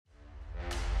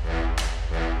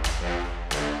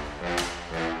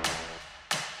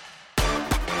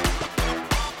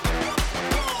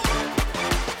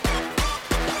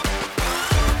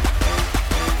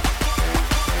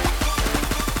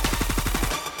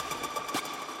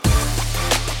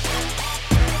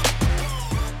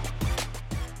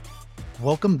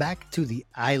Welcome back to the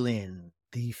island,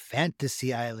 the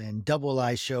Fantasy Island Double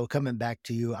I show coming back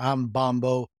to you. I'm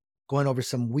Bombo, going over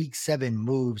some week 7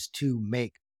 moves to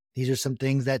make. These are some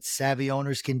things that savvy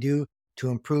owners can do to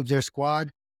improve their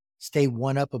squad, stay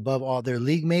one up above all their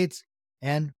league mates,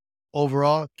 and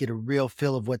overall get a real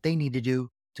feel of what they need to do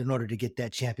in order to get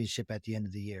that championship at the end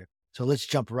of the year. So let's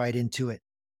jump right into it.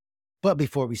 But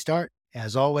before we start,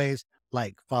 as always,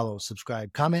 like, follow,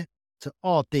 subscribe, comment to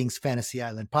all things Fantasy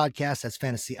Island podcast. That's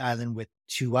Fantasy Island with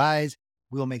 2 eyes.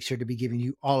 We'll make sure to be giving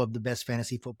you all of the best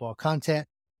fantasy football content.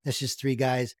 That's just 3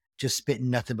 guys just spitting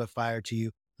nothing but fire to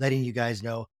you, letting you guys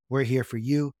know we're here for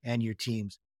you and your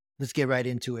teams. Let's get right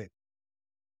into it.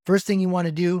 First thing you want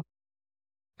to do,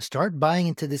 start buying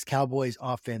into this Cowboys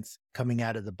offense coming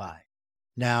out of the bye.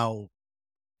 Now,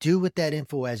 do with that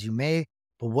info as you may,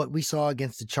 but what we saw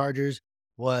against the Chargers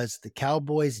was the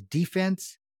Cowboys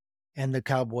defense and the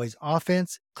Cowboys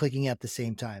offense clicking at the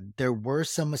same time. There were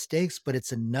some mistakes, but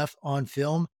it's enough on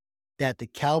film that the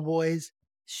Cowboys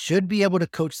should be able to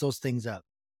coach those things up.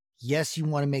 Yes, you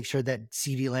want to make sure that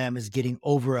CeeDee Lamb is getting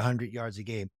over 100 yards a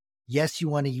game. Yes, you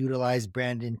want to utilize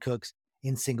Brandon Cooks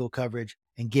in single coverage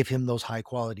and give him those high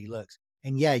quality looks.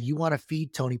 And yeah, you want to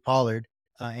feed Tony Pollard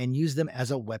and use them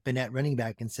as a weapon at running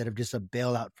back instead of just a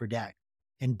bailout for Dak.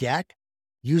 And Dak,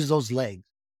 use those legs.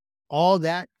 All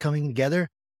that coming together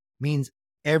means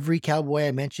every Cowboy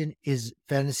I mentioned is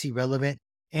fantasy relevant,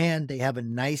 and they have a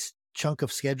nice chunk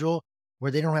of schedule where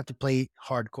they don't have to play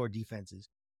hardcore defenses.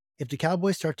 If the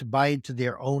Cowboys start to buy into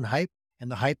their own hype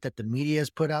and the hype that the media has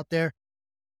put out there,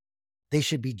 they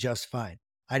should be just fine.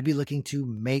 I'd be looking to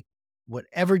make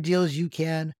whatever deals you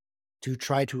can to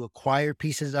try to acquire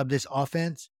pieces of this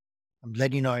offense. I'm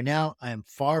letting you know right now, I am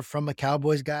far from a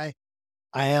Cowboys guy.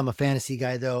 I am a fantasy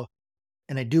guy, though,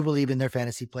 and I do believe in their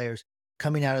fantasy players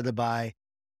coming out of the bye,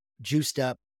 juiced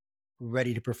up,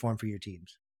 ready to perform for your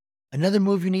teams. Another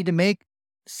move you need to make,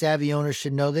 savvy owners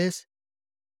should know this.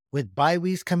 With bye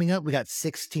weeks coming up, we got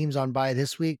 6 teams on bye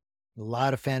this week. A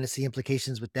lot of fantasy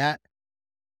implications with that.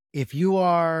 If you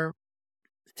are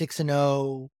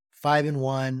 6-0,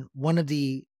 5-1, one of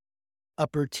the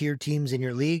upper tier teams in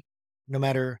your league, no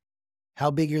matter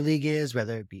how big your league is,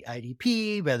 whether it be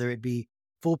IDP, whether it be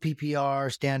full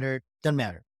PPR, standard, doesn't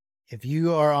matter. If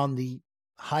you are on the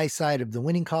high side of the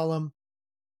winning column,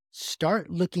 start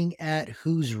looking at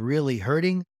who's really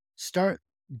hurting. Start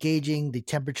gauging the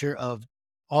temperature of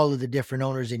all of the different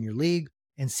owners in your league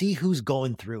and see who's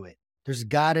going through it. There's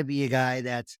got to be a guy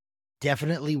that's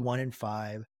definitely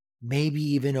 1-5, maybe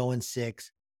even 0-6,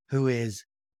 who is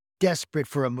desperate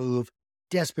for a move,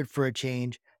 desperate for a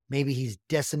change. Maybe he's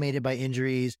decimated by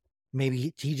injuries.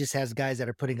 Maybe he just has guys that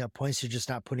are putting up points. They're just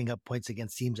not putting up points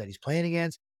against teams that he's playing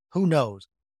against. Who knows?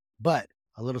 But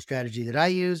a little strategy that I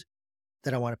use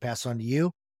that I want to pass on to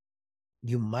you,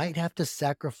 you might have to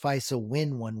sacrifice a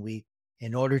win one week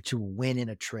in order to win in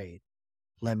a trade.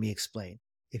 Let me explain.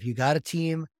 If you got a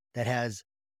team that has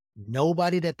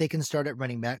nobody that they can start at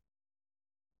running back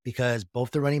because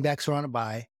both the running backs are on a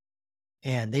bye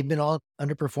and they've been all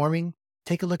underperforming,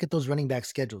 take a look at those running back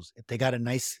schedules. If they got a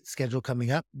nice schedule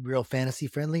coming up, real fantasy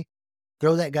friendly,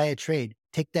 throw that guy a trade.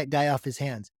 Take that guy off his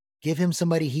hands. Give him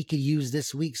somebody he could use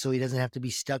this week so he doesn't have to be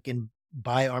stuck in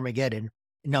bye Armageddon.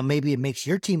 Now, maybe it makes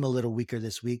your team a little weaker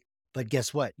this week, but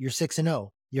guess what? You're 6-0.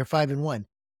 You're 5-1.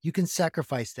 You can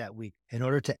sacrifice that week in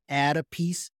order to add a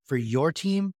piece for your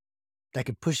team that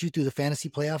could push you through the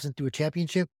fantasy playoffs and through a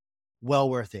championship. Well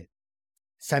worth it.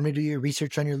 It's time to do your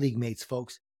research on your league mates,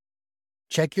 folks.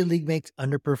 Check your league mates'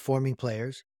 underperforming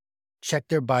players. Check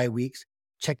their bye weeks.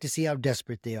 Check to see how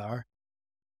desperate they are.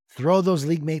 Throw those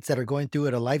league mates that are going through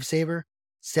it a lifesaver.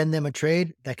 Send them a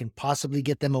trade that can possibly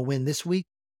get them a win this week.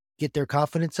 Get their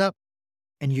confidence up.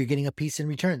 And you're getting a piece in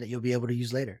return that you'll be able to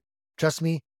use later. Trust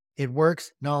me, it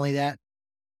works. Not only that,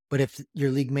 but if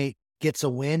your league mate gets a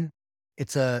win,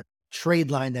 it's a trade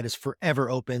line that is forever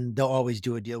open. They'll always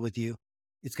do a deal with you.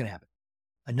 It's going to happen.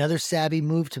 Another savvy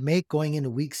move to make going into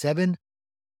week 7,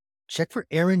 check for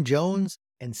Aaron Jones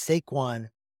and Saquon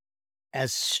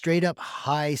as straight up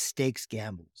high stakes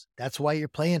gambles. That's why you're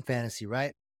playing fantasy,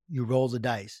 right? You roll the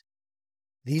dice.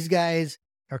 These guys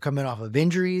are coming off of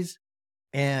injuries,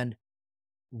 and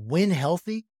when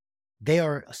healthy, they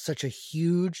are such a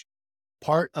huge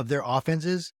part of their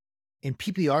offenses. In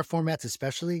PPR formats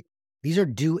especially, these are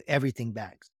do everything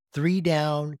backs. 3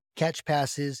 down, catch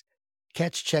passes,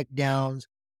 catch check downs,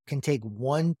 can take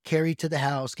 1 carry to the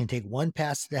house, can take 1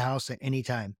 pass to the house at any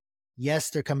time. Yes,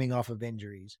 they're coming off of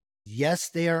injuries. Yes,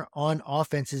 they are on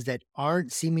offenses that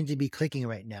aren't seeming to be clicking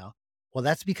right now. Well,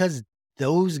 that's because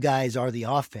those guys are the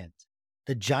offense.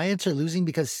 The Giants are losing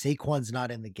because Saquon's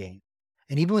not in the game.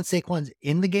 And even when Saquon's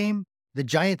in the game, the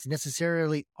Giants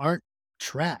necessarily aren't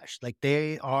trash. Like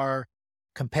they are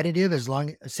competitive as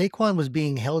long as Saquon was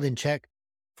being held in check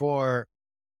for,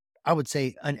 I would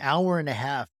say, an hour and a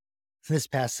half this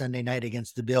past Sunday night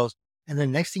against the Bills. And the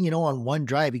next thing you know, on one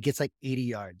drive, he gets like 80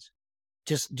 yards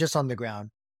just on the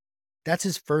ground. That's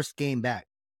his first game back.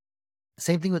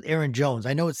 Same thing with Aaron Jones.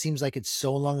 I know it seems like it's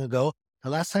so long ago. The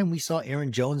last time we saw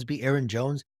Aaron Jones be Aaron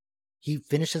Jones, he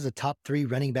finished as a top 3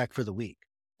 running back for the week.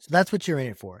 So that's what you're in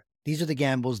it for. These are the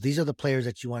gambles. These are the players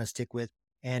that you want to stick with.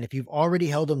 And if you've already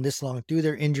held them this long through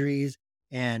their injuries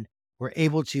and were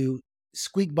able to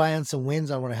squeak by on some wins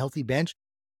on a healthy bench,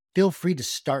 feel free to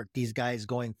start these guys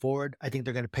going forward. I think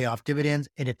they're going to pay off dividends.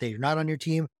 And if they're not on your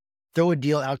team, throw a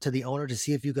deal out to the owner to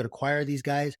see if you could acquire these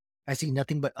guys. I see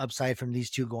nothing but upside from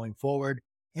these two going forward,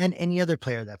 and any other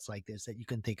player that's like this that you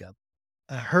can think of.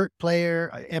 A hurt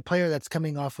player, a player that's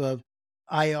coming off of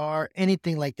IR,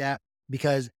 anything like that,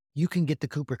 because you can get the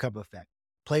Cooper Cup effect.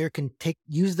 Player can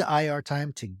use the IR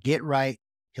time to get right.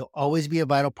 He'll always be a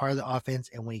vital part of the offense.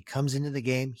 And when he comes into the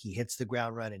game, he hits the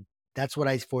ground running. That's what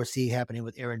I foresee happening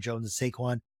with Aaron Jones and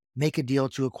Saquon. Make a deal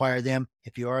to acquire them.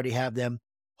 If you already have them,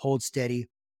 hold steady.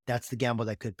 That's the gamble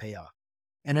that could pay off.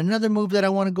 And another move that I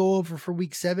want to go over for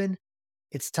week 7,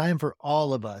 it's time for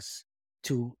all of us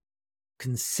to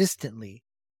consistently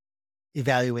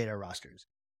evaluate our rosters.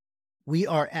 We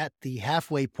are at the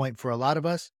halfway point for a lot of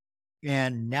us,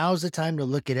 and now's the time to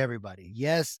look at everybody.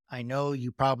 Yes, I know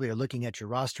you probably are looking at your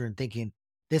roster and thinking,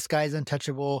 this guy's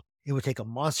untouchable. It would take a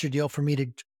monster deal for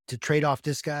me to trade off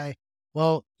this guy.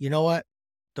 Well, you know what?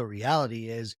 The reality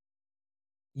is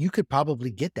you could probably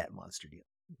get that monster deal.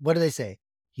 What do they say?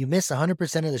 You miss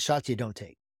 100% of the shots you don't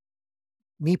take.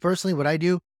 Me personally, what I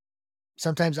do,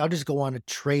 sometimes I'll just go on a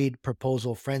trade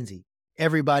proposal frenzy.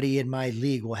 Everybody in my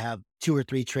league will have 2 or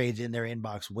 3 trades in their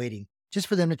inbox waiting just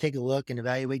for them to take a look and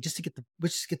evaluate, just to get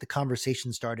the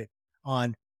conversation started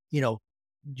on, do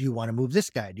you want to move this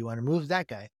guy? Do you want to move that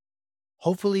guy?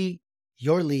 Hopefully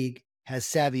your league has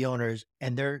savvy owners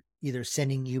and they're either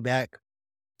sending you back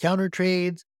counter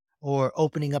trades or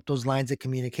opening up those lines of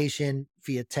communication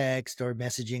via text or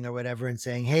messaging or whatever and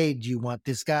saying, hey, do you want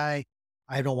this guy?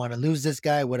 I don't want to lose this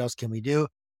guy. What else can we do?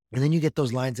 And then you get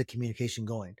those lines of communication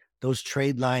going, those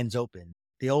trade lines open,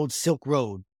 the old Silk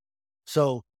Road.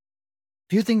 So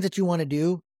few things that you want to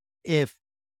do. If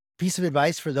piece of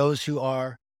advice for those who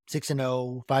are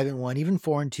 6-0, 5-1, even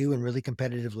 4-2 in really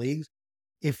competitive leagues,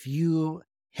 if you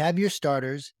have your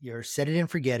starters, your set it and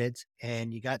forget it,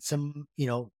 and you got some,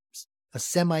 a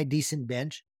semi-decent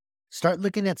bench, start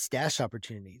looking at stash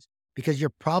opportunities because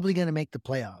you're probably going to make the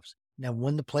playoffs. Now,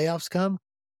 when the playoffs come,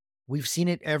 we've seen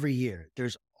it every year.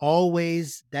 There's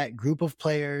always that group of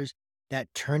players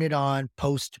that turn it on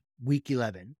post week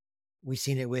 11. We've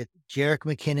seen it with Jerick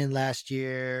McKinnon last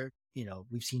year.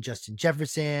 We've seen Justin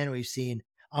Jefferson. We've seen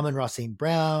Amon-Ra St.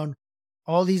 Brown.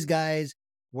 All these guys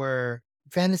were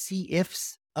fantasy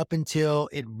ifs up until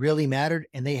it really mattered,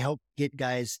 and they helped get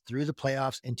guys through the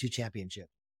playoffs into championship.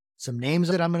 Some names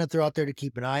that I'm going to throw out there to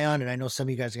keep an eye on, and I know some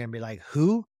of you guys are going to be like,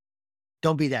 who?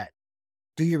 Don't be that.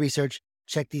 Do your research.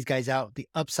 Check these guys out. The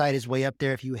upside is way up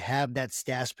there if you have that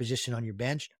stash position on your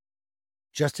bench.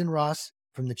 Justin Ross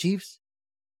from the Chiefs,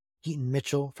 Keaton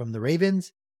Mitchell from the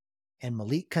Ravens, and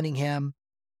Malik Cunningham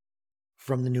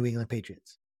from the New England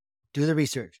Patriots. Do the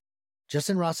research.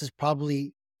 Justin Ross is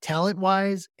probably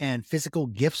talent-wise and physical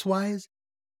gifts-wise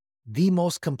the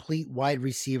most complete wide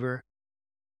receiver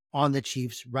on the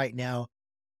Chiefs right now.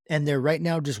 And they're right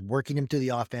now just working him through the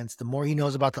offense. The more he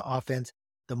knows about the offense,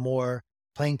 the more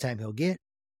playing time he'll get.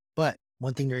 But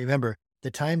one thing to remember, the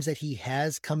times that he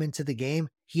has come into the game,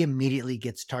 he immediately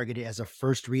gets targeted as a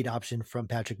first read option from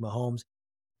Patrick Mahomes.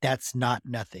 That's not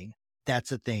nothing.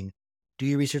 That's a thing. Do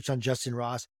your research on Justin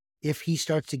Ross. If he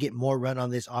starts to get more run on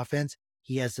this offense,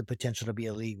 he has the potential to be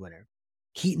a league winner.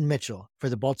 Keaton Mitchell for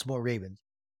the Baltimore Ravens.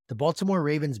 The Baltimore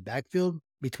Ravens backfield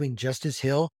between Justice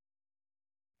Hill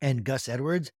and Gus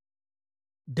Edwards,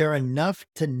 they're enough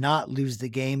to not lose the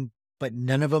game, but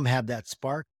none of them have that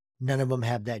spark. None of them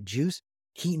have that juice.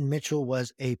 Keaton Mitchell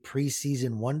was a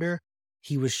preseason wonder.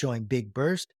 He was showing big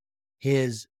burst.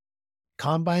 His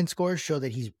combine scores show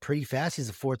that he's pretty fast. He's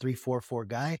a 4.3, 4.4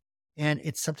 guy. And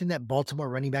it's something that Baltimore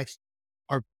running backs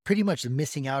are pretty much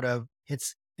missing out of. The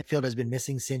field has been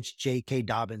missing since J.K.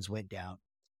 Dobbins went down.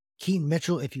 Keaton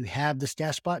Mitchell, if you have the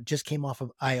stash spot, just came off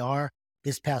of IR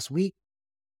this past week.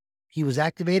 He was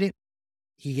activated.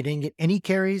 He didn't get any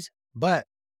carries, but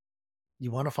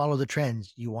you want to follow the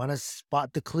trends. You want to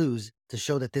spot the clues to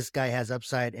show that this guy has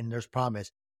upside and there's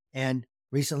promise. And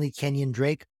recently, Kenyon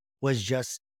Drake was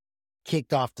just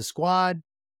kicked off the squad.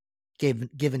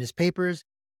 given his papers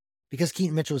because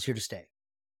Keaton Mitchell is here to stay.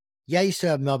 Yeah, you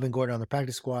still have Melvin Gordon on the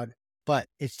practice squad, but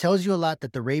it tells you a lot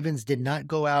that the Ravens did not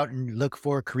go out and look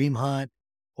for Kareem Hunt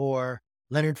or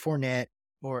Leonard Fournette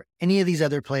or any of these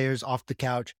other players off the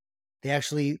couch. They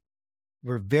actually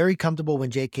were very comfortable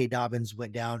when J.K. Dobbins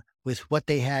went down with what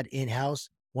they had in-house.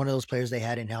 One of those players they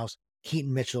had in-house,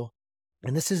 Keaton Mitchell.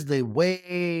 And this is the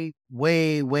way,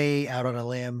 way, way out on a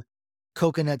limb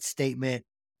coconut statement.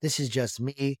 This is just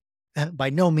me. By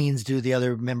no means do the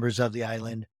other members of the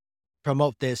island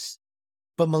promote this,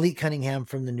 but Malik Cunningham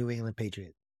from the New England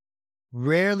Patriots.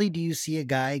 Rarely do you see a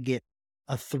guy get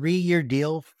a 3-year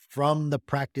deal from the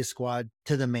practice squad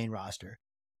to the main roster.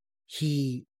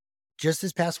 He just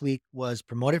this past week was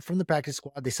promoted from the practice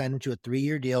squad. They signed him to a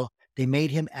 3-year deal. They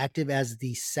made him active as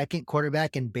the second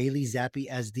quarterback and Bailey Zappi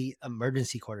as the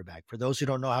emergency quarterback. For those who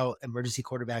don't know how emergency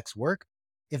quarterbacks work,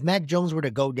 if Mac Jones were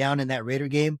to go down in that Raider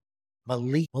game,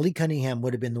 Malik Cunningham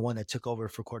would have been the one that took over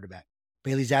for quarterback.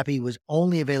 Bailey Zappi was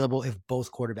only available if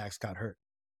both quarterbacks got hurt.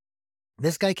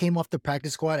 This guy came off the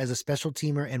practice squad as a special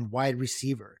teamer and wide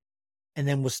receiver, and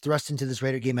then was thrust into this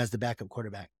Raider game as the backup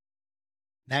quarterback.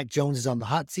 Mac Jones is on the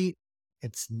hot seat.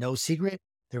 It's no secret.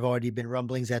 There have already been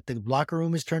rumblings that the locker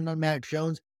room is turned on Mac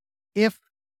Jones. If,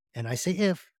 and I say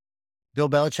if, Bill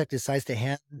Belichick decides to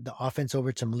hand the offense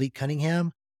over to Malik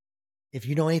Cunningham, if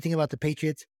you know anything about the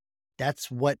Patriots, that's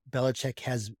what Belichick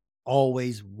has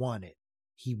always wanted.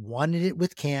 He wanted it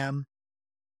with Cam.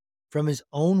 From his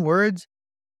own words,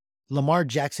 Lamar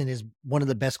Jackson is one of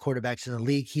the best quarterbacks in the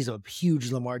league. He's a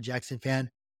huge Lamar Jackson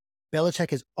fan.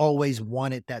 Belichick has always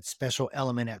wanted that special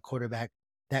element at quarterback,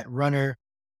 that runner,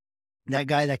 that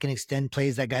guy that can extend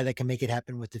plays, that guy that can make it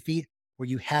happen with the feet, where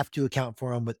you have to account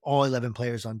for him with all 11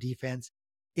 players on defense.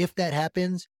 If that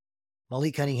happens,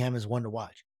 Malik Cunningham is one to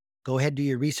watch. Go ahead, do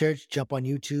your research, jump on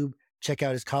YouTube, check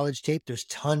out his college tape. There's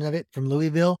tons of it from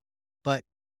Louisville, but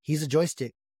he's a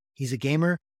joystick. He's a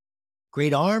gamer,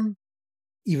 great arm,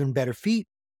 even better feet.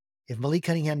 If Malik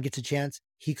Cunningham gets a chance,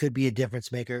 he could be a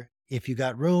difference maker. If you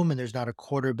got room and there's not a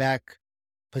quarterback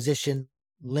position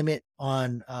limit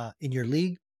on in your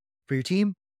league for your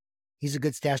team, he's a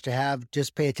good stash to have.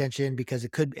 Just pay attention because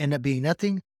it could end up being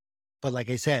nothing. But like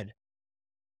I said,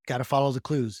 got to follow the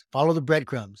clues, follow the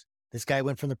breadcrumbs. This guy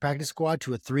went from the practice squad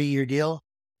to a 3-year deal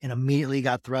and immediately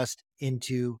got thrust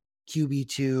into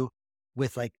QB2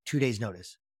 with like 2 days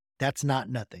notice. That's not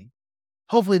nothing.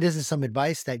 Hopefully this is some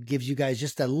advice that gives you guys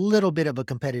just a little bit of a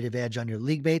competitive edge on your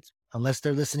league mates. Unless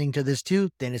they're listening to this too,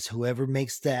 then it's whoever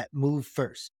makes that move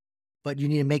first. But you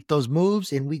need to make those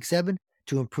moves in week 7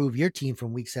 to improve your team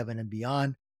from week 7 and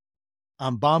beyond.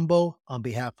 I'm Bombo on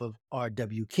behalf of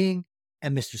RW King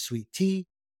and Mr. Sweet Tea.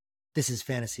 This is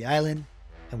Fantasy Island,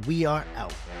 and we are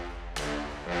out.